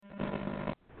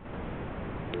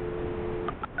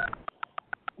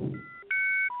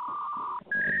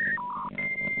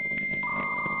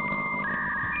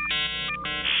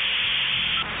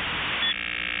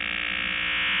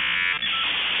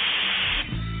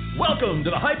Welcome to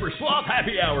the Hyper Sloth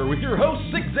Happy Hour with your hosts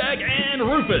Zigzag and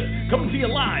Rufus, coming to you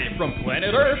live from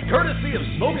planet Earth, courtesy of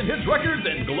Smoking Hits Records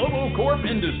and Global Corp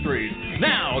Industries.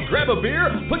 Now, grab a beer,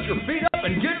 put your feet up,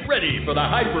 and get ready for the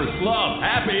Hyper Sloth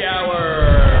Happy Hour.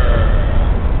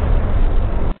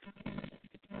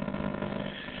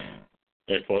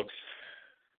 Hey, folks.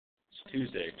 It's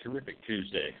Tuesday, terrific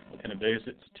Tuesday. What kind of day is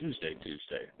it? It's Tuesday.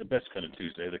 The best kind of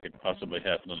Tuesday that could possibly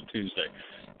happen on a Tuesday.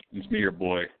 It's me, your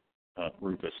boy,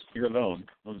 Rufus. You're alone,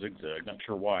 no Zigzag. Not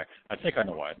sure why. I think I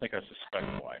know why. I think I suspect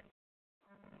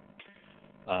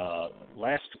why.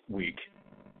 Last week,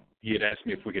 he had asked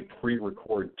me if we could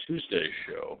pre-record Tuesday's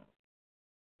show,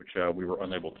 which we were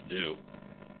unable to do.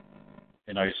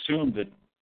 And I assumed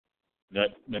that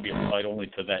maybe applied only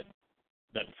to that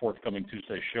forthcoming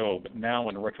Tuesday show. But now,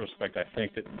 in retrospect, I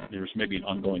think that there's maybe an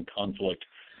ongoing conflict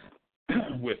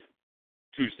with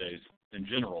Tuesdays in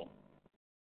general.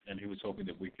 And he was hoping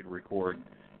that we could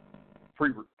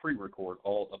pre-record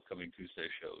all upcoming Tuesday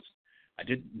shows. I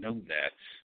didn't know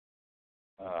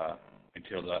that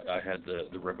until I had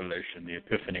the revelation, the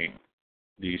epiphany,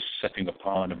 the setting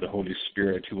upon of the Holy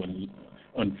Spirit who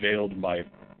unveiled my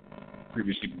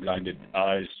previously blinded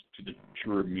eyes to the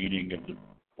true meaning of the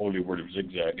Holy Word of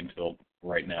Zigzag until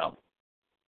right now.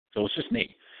 So it's just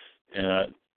me. Who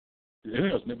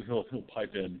knows, maybe he'll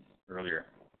pipe in earlier.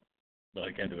 But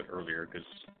I can't do it earlier because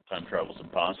time travel is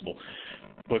impossible.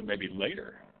 But maybe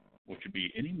later, which would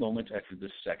be any moment after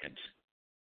this second.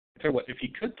 I tell you what, if he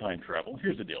could time travel,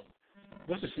 here's the deal.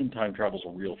 Let's assume time travel is a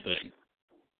real thing.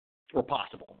 Or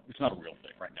possible. It's not a real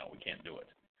thing. Right now we can't do it.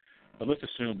 But let's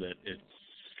assume that it's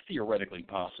theoretically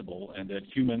possible and that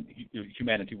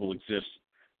humanity will exist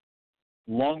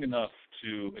long enough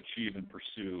to achieve and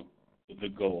pursue the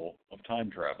goal of time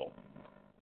travel.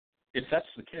 If that's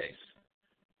the case,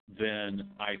 then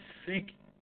I think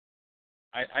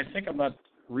I'm not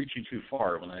reaching too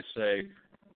far when I say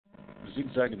the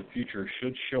Zigzag of the future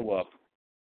should show up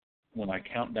when I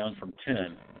count down from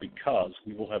 10 because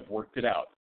we will have worked it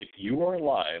out. If you are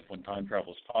alive when time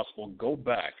travel is possible, go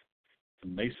back to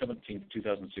May 17th,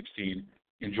 2016,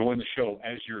 and join the show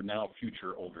as your now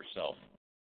future older self.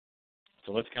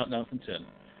 So let's count down from 10.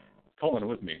 Call in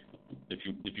with me if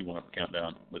you want to count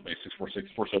down with me,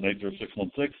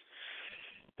 646-478-0616.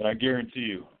 And I guarantee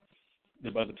you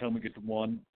that by the time we get to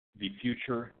 1, the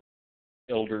future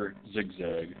elder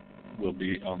Zigzag will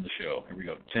be on the show. Here we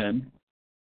go. 10,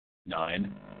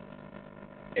 9,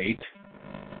 8,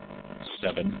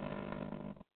 7,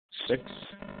 6,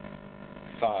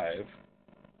 5,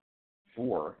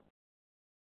 4,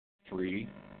 3,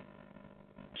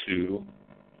 2,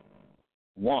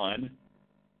 1,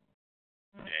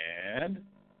 and...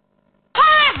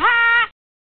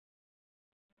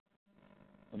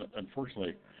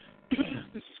 Unfortunately, this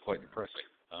is quite depressing.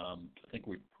 I think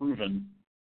we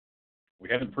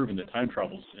haven't proven that time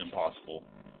travel is impossible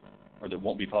or that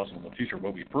won't be possible in the future.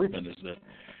 What we've proven is that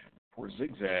poor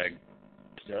Zigzag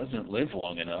doesn't live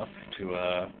long enough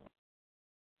to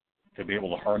be able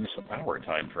to harness the power of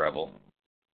time travel.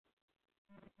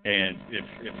 And if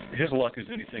his luck is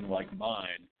anything like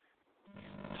mine,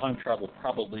 time travel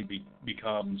probably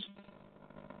becomes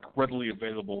readily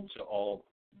available to all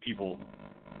people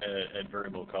at very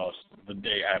low cost the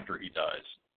day after he dies.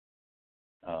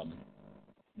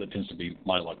 That tends to be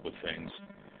my luck with things.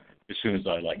 As soon as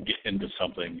I get into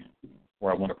something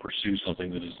where I want to pursue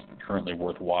something that is currently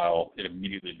worthwhile, it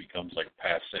immediately becomes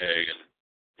passe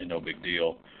and no big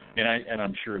deal. And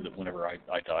I'm sure that whenever I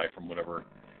die from whatever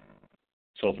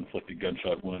self-inflicted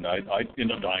gunshot wound I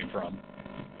end up dying from,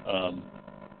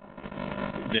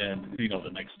 then the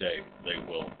next day they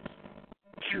will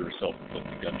cure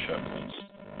self-inflicted gunshot wounds,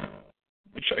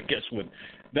 which I guess would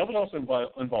also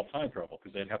involve time travel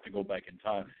because they'd have to go back in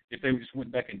time. If they just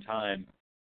went back in time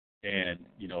and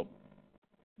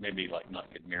maybe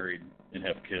not get married and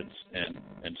have kids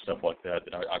and stuff like that,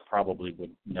 then I probably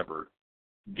would never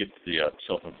get the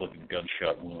self-inflicted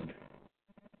gunshot wound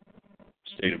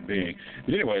state of being.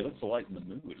 But anyway, let's lighten the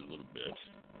mood a little bit.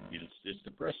 It's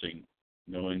depressing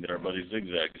knowing that our buddy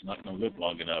Zigzag is not going to live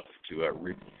long enough to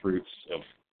reap the fruits of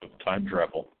time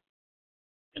travel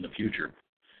in the future.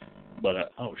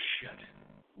 But, oh shit,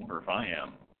 I wonder if I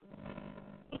am.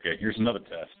 Okay, here's another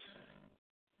test.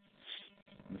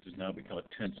 This has now become a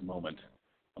tense moment.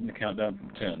 I'm going to count down from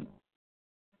 10.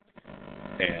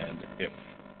 And if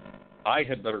I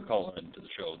had better call into the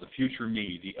show, the future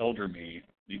me, the elder me,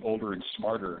 the older and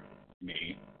smarter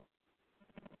me,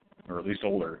 or at least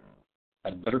older,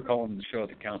 I'd better call in the show at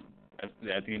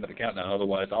the end of the countdown.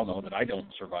 Otherwise, I'll know that I don't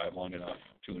survive long enough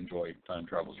to enjoy time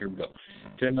travels. Here we go.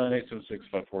 10, 9, 8, 7, 6,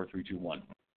 5, 4, 3, 2, 1.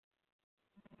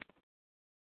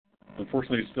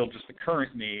 Unfortunately, it's still just the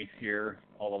current me here,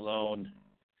 all alone.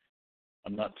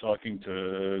 I'm not talking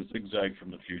to Zigzag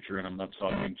from the future, and I'm not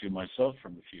talking to myself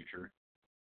from the future.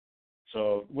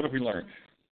 So what have we learned?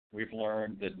 We've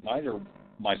learned that neither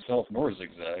myself nor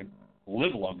Zigzag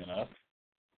live long enough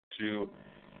to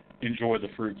enjoy the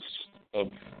fruits of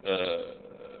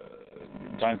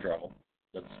time travel.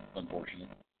 That's unfortunate.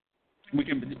 We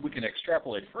can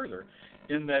extrapolate further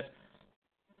in that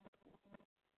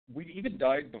we even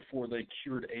died before they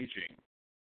cured aging.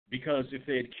 Because if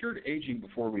they had cured aging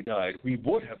before we died, we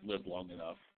would have lived long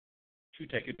enough to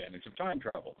take advantage of time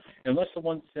travel. Unless the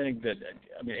one thing that,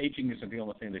 aging isn't the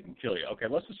only thing that can kill you. Okay,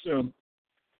 let's assume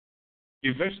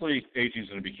eventually aging is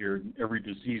going to be cured and every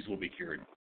disease will be cured.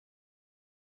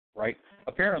 Right?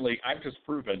 Apparently, I've just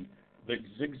proven that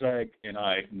Zigzag and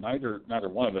I, neither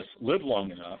one of us, live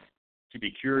long enough to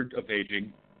be cured of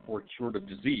aging or cured of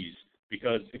disease.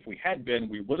 Because if we had been,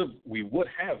 we would have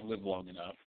lived long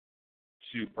enough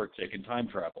to partake in time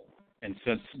travel. And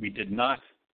since we did not,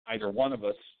 either one of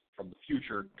us from the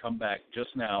future, come back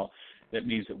just now, that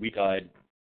means that we died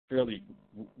fairly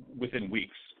within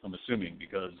weeks, I'm assuming,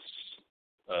 because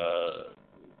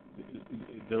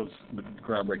those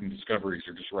groundbreaking discoveries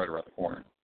are just right around the corner.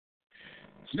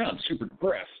 So now I'm super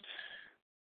depressed.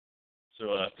 So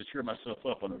to cheer myself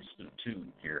up, I'm going to spin a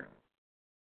tune here.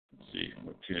 Let's see,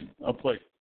 what tune? I'll play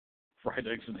Fried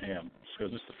Eggs and Ham,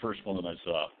 because this is the first one that I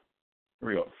saw. Here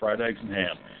we go, Fried Eggs and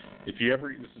Ham. This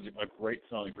is a great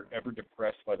song. If you're ever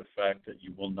depressed by the fact that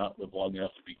you will not live long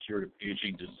enough to be cured of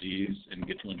aging, disease, and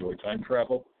get to enjoy time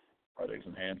travel, Fried Eggs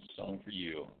and Ham is a song for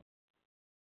you.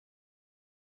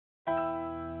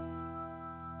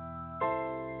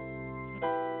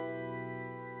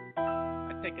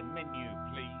 I take a menu,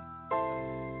 please.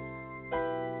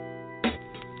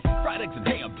 Fried eggs and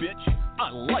ham, bitch.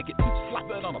 I like it. Slap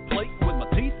it on a plate with my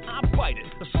teeth. I bite it.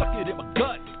 Suck it in my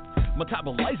gut.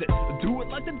 Metabolize it. Do it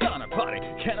like the Donner Party.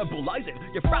 Cannibalize it.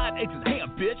 Your fried eggs and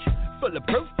ham, bitch. Full of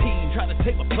protein. Trying to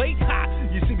take my plate. Ha!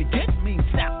 You see me get me?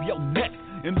 Snap your neck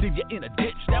and leave you in a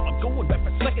ditch. Now I'm going back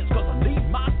for seconds because I need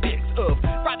my fix of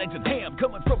fried eggs and ham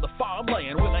coming from the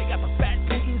farmland where they got the fat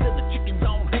piggies and the chickens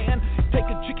on hand. Take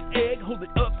a chicken egg, hold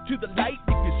it up to the light.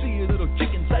 If you see a little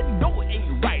chicken side, you know it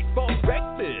ain't right for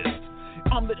breakfast.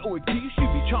 Omelet or a quiche, you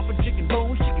be chomping chicken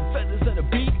bones, chicken feathers, and a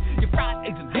beak. Your fried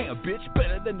eggs and ham, bitch,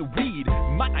 better than the weed.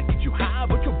 Might not get you high,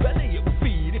 but your belly it will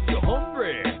feed. If you're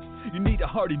hungry, you need a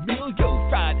hearty meal. Yo,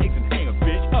 fried eggs and ham,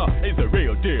 bitch, it's the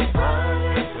real deal.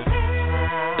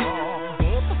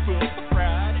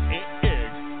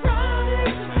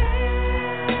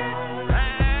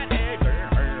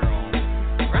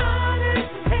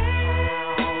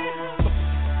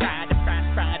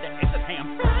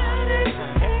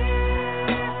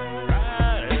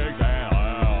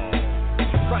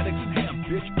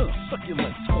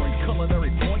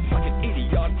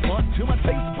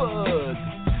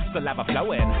 Saliva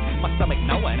flowing, my stomach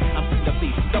knowing I'm soon to be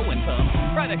throwing some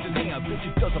fried eggs and ham, bitch,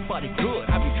 it does a body good.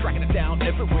 I be tracking it down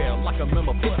everywhere like a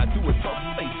member, but I do it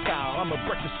buffet style. I'm a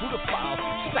breakfast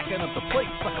food-ophile, stacking up the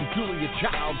plates like I'm Julia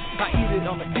Child. I eat it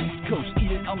on the East Coast,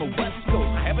 eat it on the West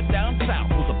Coast. I have it down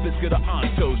south with a biscuit or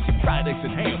on toast. Fried eggs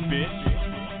and ham, bitch.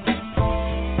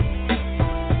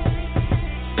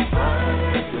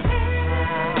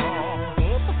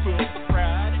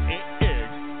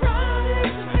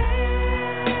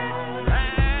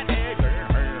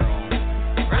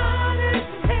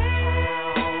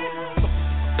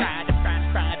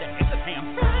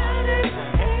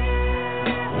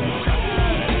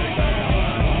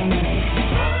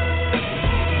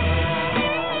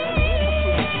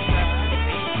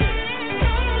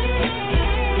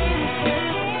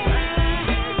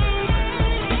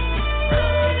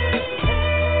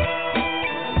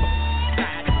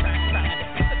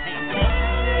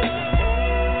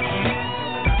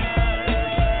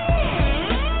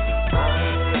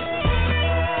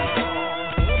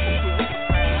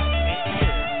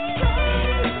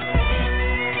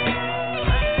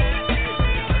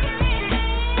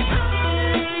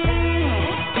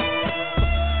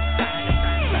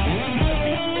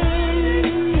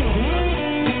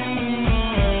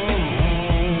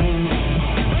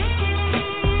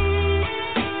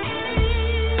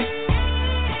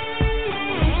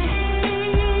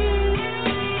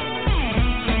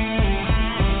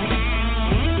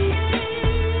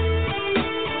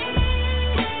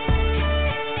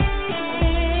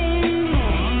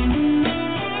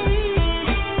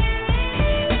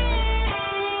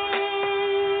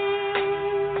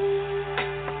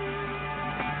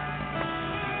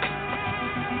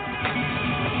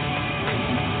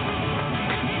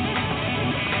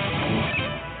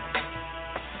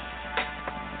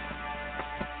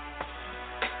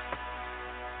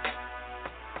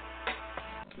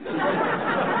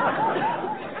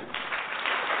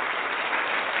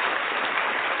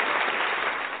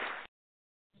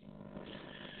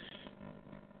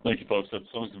 So the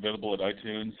song's available at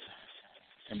iTunes,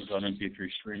 Amazon MP3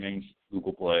 streaming,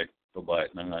 Google Play. Go buy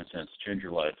it, 99 cents. Change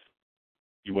your life.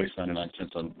 You waste 99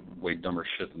 cents on way dumber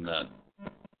shit than that.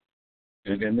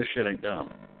 And again, this shit ain't dumb.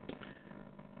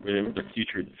 The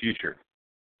future.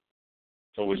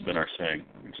 It's always been our saying,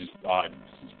 which is odd,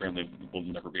 since apparently we'll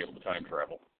never be able to time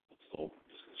travel. It's a little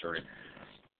disconcerting.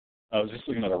 I was just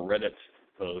looking at a Reddit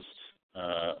post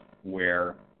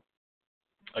where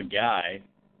a guy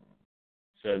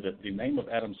said that the name of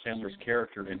Adam Sandler's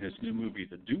character in his new movie,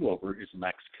 The Do-Over, is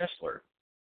Max Kessler.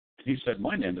 And he said,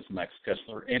 my name is Max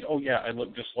Kessler, and oh yeah, I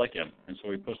look just like him. And so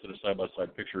he posted a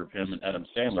side-by-side picture of him and Adam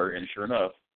Sandler, and sure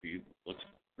enough, he looks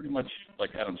pretty much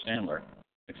like Adam Sandler,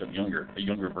 except younger, a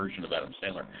younger version of Adam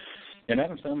Sandler. And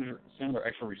Adam Sandler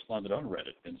actually responded on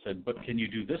Reddit and said, but can you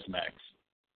do this, Max?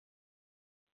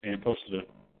 And posted a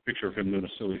picture of him doing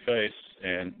a silly face,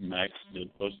 and Max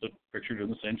did post a picture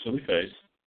doing the same silly face.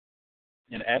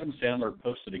 And Adam Sandler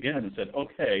posted again and said,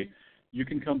 okay, you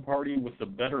can come party with the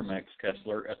better Max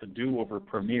Kessler at the Do-Over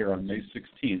premiere on May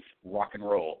 16th, rock and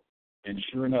roll. And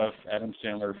sure enough, Adam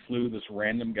Sandler flew this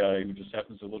random guy who just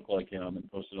happens to look like him and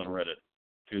posted on Reddit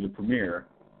to the premiere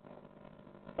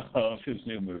of his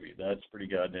new movie. That's pretty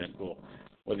goddamn cool.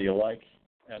 Whether you like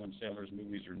Adam Sandler's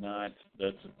movies or not,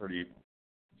 that's a pretty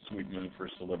sweet move for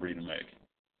a celebrity to make.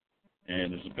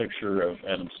 And there's a picture of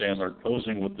Adam Sandler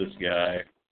posing with this guy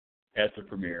at the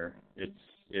premiere.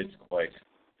 It's quite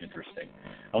interesting.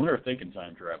 I wonder if they can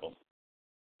time travel.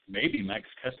 Maybe Max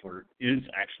Kessler is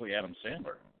actually Adam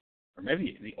Sandler. Or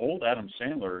maybe the old Adam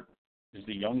Sandler is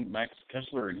the young Max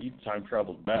Kessler and he time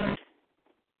traveled back.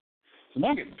 So now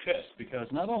I'm getting pissed because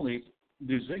not only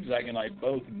do Zigzag and I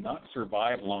both not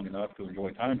survive long enough to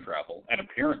enjoy time travel, and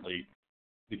apparently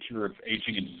the cure of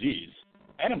aging and disease,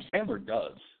 Adam Sandler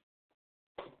does.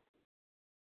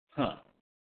 Huh.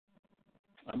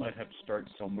 I might have to start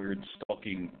some weird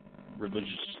stalking religious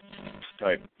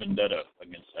type vendetta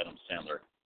against Adam Sandler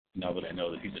now that I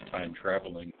know that he's a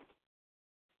time-traveling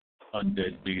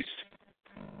undead beast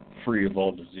free of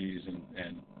all disease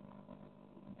and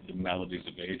the maladies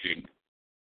of aging.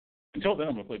 Until then,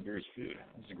 I'm going to play Beer's Food.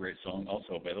 It's a great song,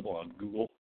 also available on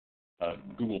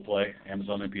Google Play,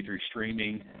 Amazon MP3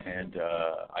 streaming, and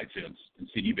iTunes and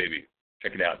CD Baby.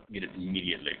 Check it out. Get it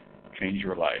immediately. Change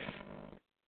your life.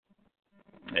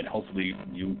 And hopefully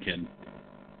you can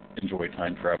enjoy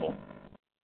time travel,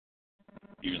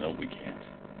 even though we can't.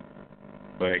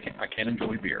 But I can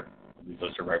enjoy beer. At least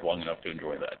I survive long enough to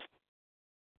enjoy that.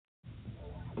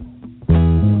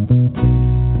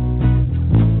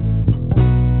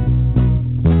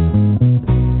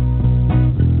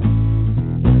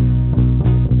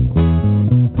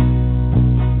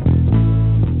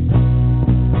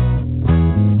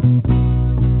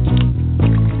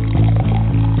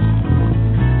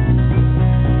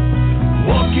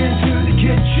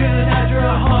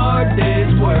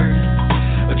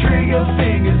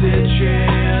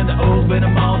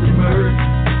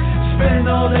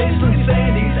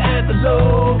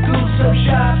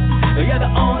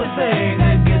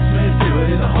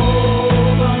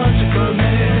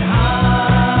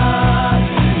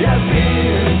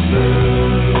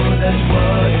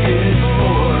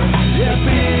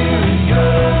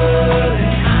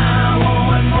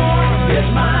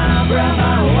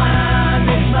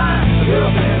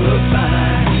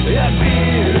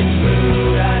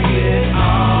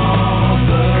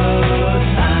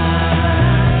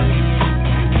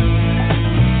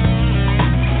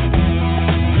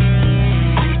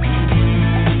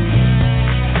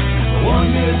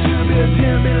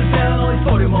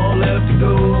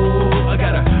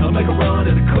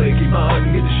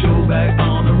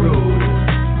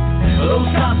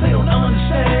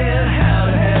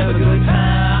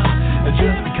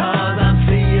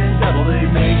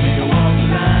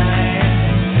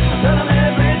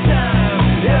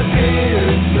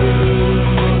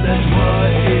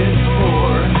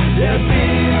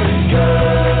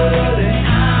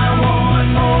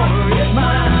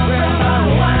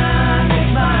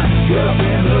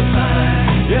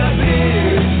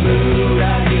 Beer's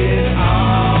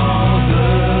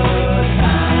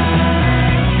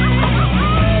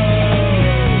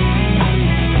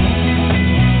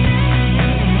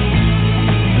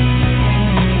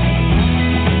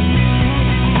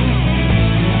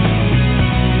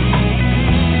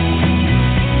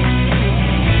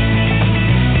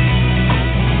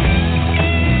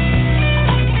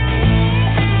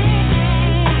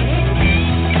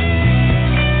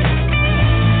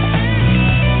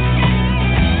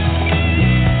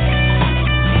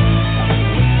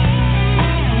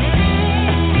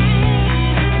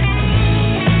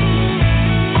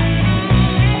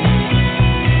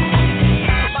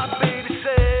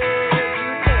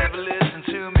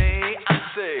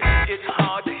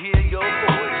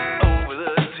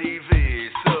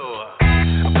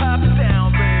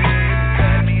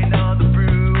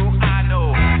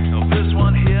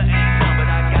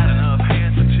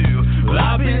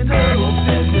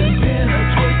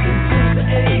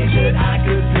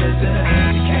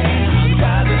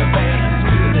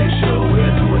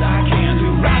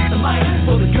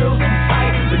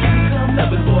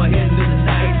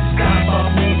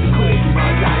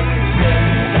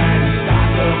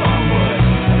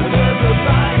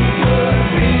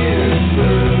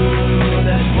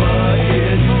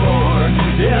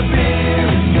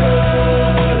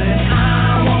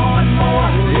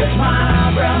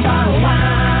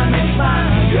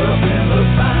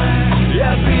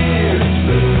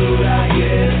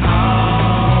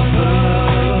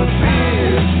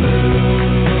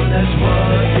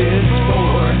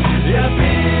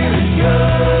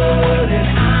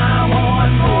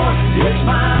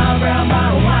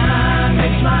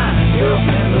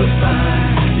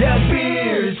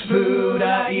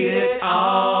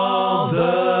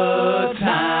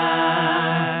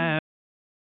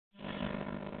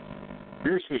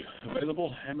Beer Sweet,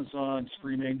 available, Amazon,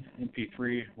 streaming,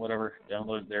 MP3, whatever,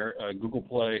 download there. Google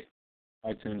Play,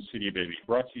 iTunes, CD Baby.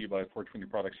 Brought to you by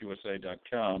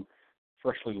 420productsusa.com.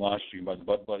 Freshly launched to you by the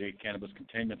Bud Buddy Cannabis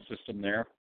Containment System there.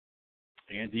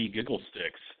 And the Giggle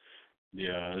Sticks,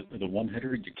 the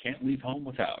one-hitter you can't leave home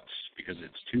without because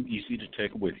it's too easy to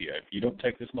take with you. If you don't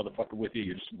take this motherfucker with you,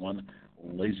 you're just one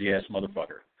lazy-ass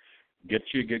motherfucker. Get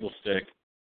you a Giggle Stick,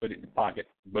 put it in your pocket,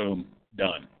 boom,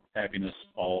 done. Happiness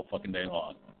all fucking day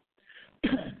long.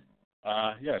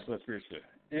 Yeah, so that's weird too.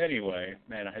 Anyway,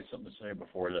 man, I had something to say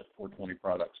before that 420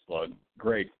 Products plug.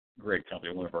 Great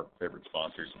company, one of our favorite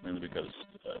sponsors, mainly because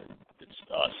it's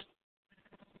us.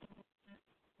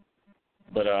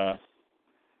 But,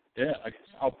 yeah,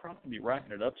 I'll probably be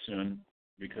wrapping it up soon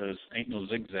because ain't no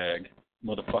zigzag,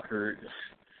 motherfucker.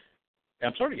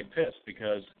 I'm starting to get pissed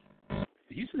because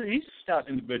he's a stout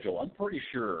individual. I'm pretty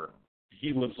sure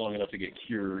he lives long enough to get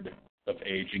cured of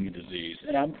aging and disease,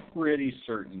 and I'm pretty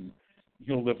certain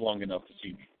he'll live long enough to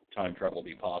see time travel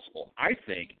be possible. I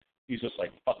think he's just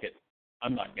like, fuck it,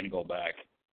 I'm not going to go back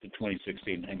to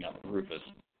 2016 and hang out with Rufus.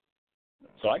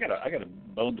 So I got a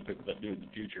bone to pick with that dude in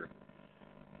the future.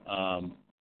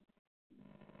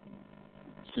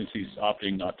 Since he's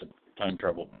opting not to time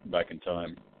travel back in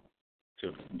time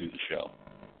to do the show.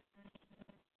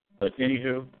 But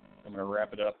anywho, I'm going to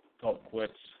wrap it up, call it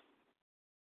quits.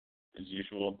 As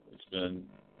usual, it's been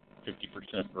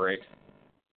 50% great.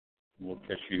 We'll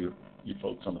catch you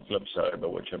folks on the flip side, by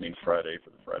which I mean Friday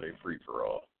for the Friday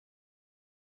free-for-all.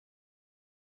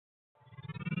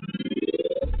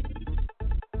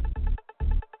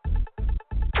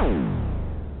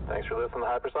 Thanks for listening to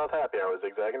Hypersouth Happy Hour with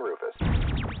Zigzag and Rufus.